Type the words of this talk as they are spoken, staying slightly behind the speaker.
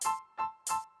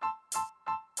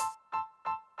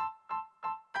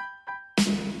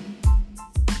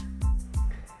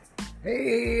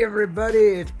Hey everybody,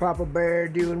 it's Papa Bear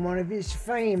doing one of his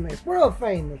famous, world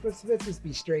famous, let's just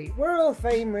be straight, world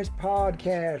famous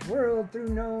podcast, world through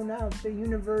known out the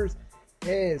universe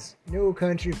as No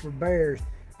Country for Bears.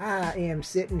 I am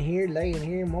sitting here, laying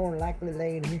here, more than likely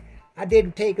laying here. I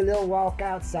did take a little walk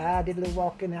outside, did a little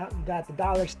walking out, got the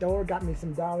dollar store, got me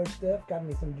some dollar stuff, got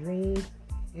me some drinks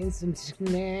and some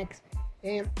snacks,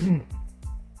 and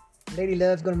Lady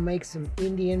Love's gonna make some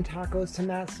Indian tacos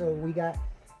tonight, so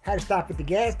had to stop at the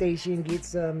gas station and get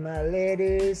some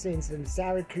lettuce and some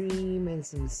sour cream and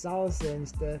some salsa and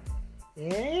stuff.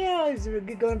 Yeah, it's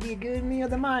going to be a good meal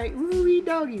tonight. Woo-wee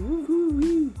doggy,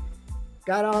 woo-hoo-wee.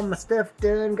 Got all my stuff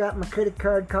done, got my credit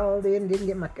card called in, didn't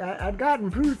get my... I'd gotten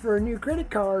approved for a new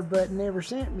credit card, but never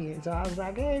sent me it. So I was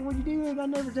like, hey, what you doing? I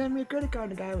never sent me a credit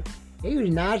card. The guy he was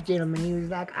a nice gentleman. He was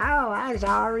like, oh, I'm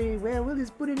sorry. Well, we'll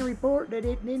just put in a report that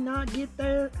it did not get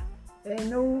there.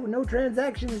 And no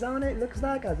transactions on it, looks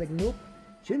like. I was like, nope,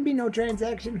 shouldn't be no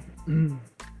transaction.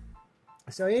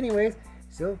 So anyways,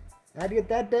 I had to get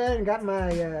that done and got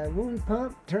my wound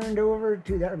pump turned over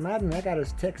to that. Remind me, I got to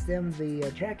text them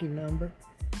the tracking number.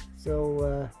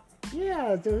 So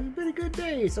yeah, it's been a good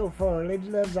day so far. Lady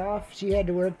Love's off. She had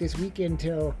to work this weekend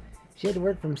she had to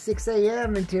work from 6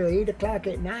 a.m. until 8 o'clock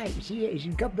at night.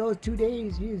 She cut those 2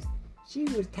 days. She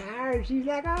was tired. She's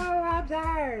like, oh, I'm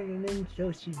tired. And then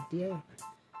so she did.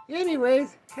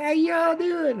 Anyways, how y'all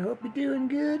doing? Hope you're doing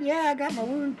good. Yeah, I got my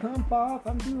wound pump off.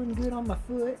 I'm doing good on my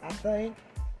foot, I think.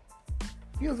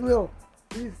 Feels a little,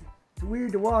 it's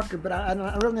weird to walk, but I'm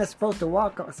really not supposed to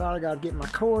walk. Sorry, I got to get my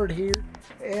cord here.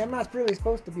 And I'm not really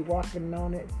supposed to be walking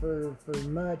on it for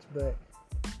much, but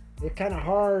it's kind of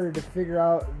hard to figure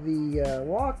out the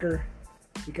walker.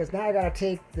 Because now I gotta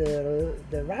take the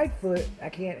right foot. I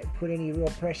can't put any real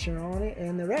pressure on it,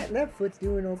 and the left foot's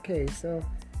doing okay. So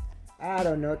I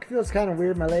don't know. It feels kind of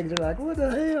weird. My legs are like, what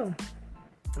the hell?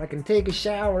 I can take a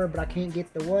shower, but I can't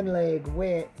get the one leg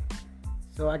wet.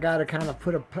 So I gotta kind of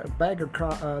put a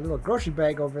little grocery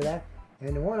bag over that.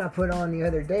 And the one I put on the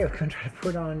other day, I was gonna try to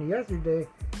put on yesterday,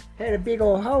 had a big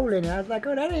old hole in it. I was like,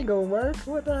 oh, that ain't gonna work.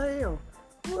 What the hell?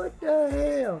 What the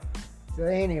hell? So,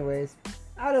 anyways.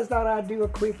 I just thought I'd do a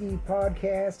quickie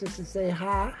podcast just to say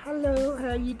hi, hello,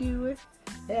 how you doing?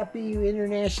 Happy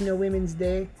International Women's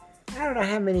Day. I don't know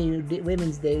how many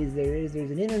Women's Days there is.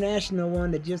 There's an international one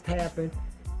that just happened.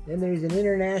 Then there's an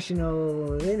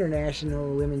international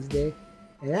Women's Day.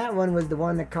 And that one was the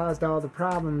one that caused all the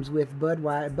problems with Bud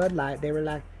Light. They were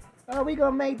like, oh, we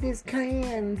gonna make this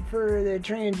can for the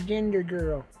transgender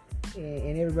girl.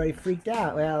 And everybody freaked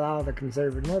out. Well, all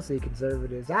the mostly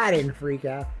conservatives. I didn't freak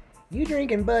out. You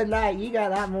drinking Bud Light, you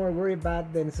got a lot more to worry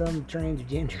about than some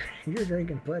transgender. You're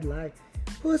drinking Bud Light.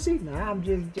 Pussy? Nah, I'm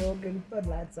just joking. Bud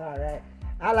Light's alright.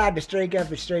 I like to straight up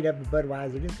a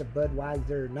Budweiser. Just a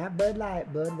Budweiser. Not Bud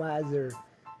Light, Budweiser.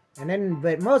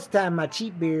 But most of the time my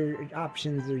cheap beer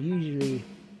options are usually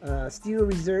Steel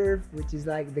Reserve, which is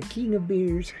like the king of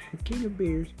beers. King of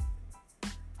beers.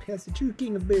 That's the true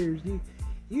king of beers.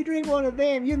 You drink one of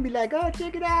them, you can be like, oh,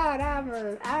 check it out,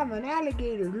 I'm an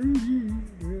alligator.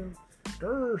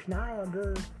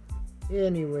 Grr.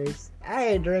 Anyways, I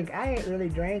ain't really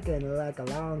drank in like a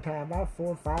long time, about 4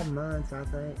 or 5 months, I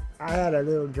think. I had a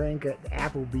little drink at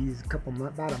Applebee's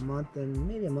about a month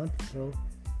or so.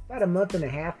 About a month and a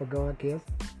half ago, I guess.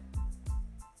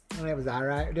 And it was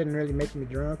alright. It didn't really make me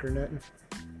drunk or nothing.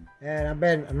 And I've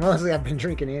been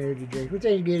drinking energy drinks, which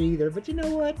ain't good either. But you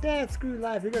know what? Screw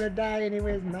life. You're gonna die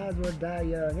anyways. Might as well die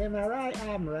young. Am I right?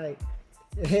 I'm right.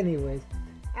 Anyways,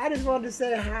 I just wanted to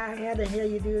say hi. How the hell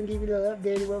you doing? Give you a little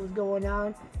update of what was going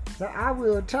on. So I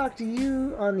will talk to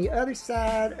you on the other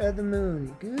side of the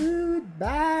moon.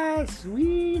 Goodbye,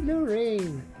 sweet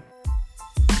Lorraine.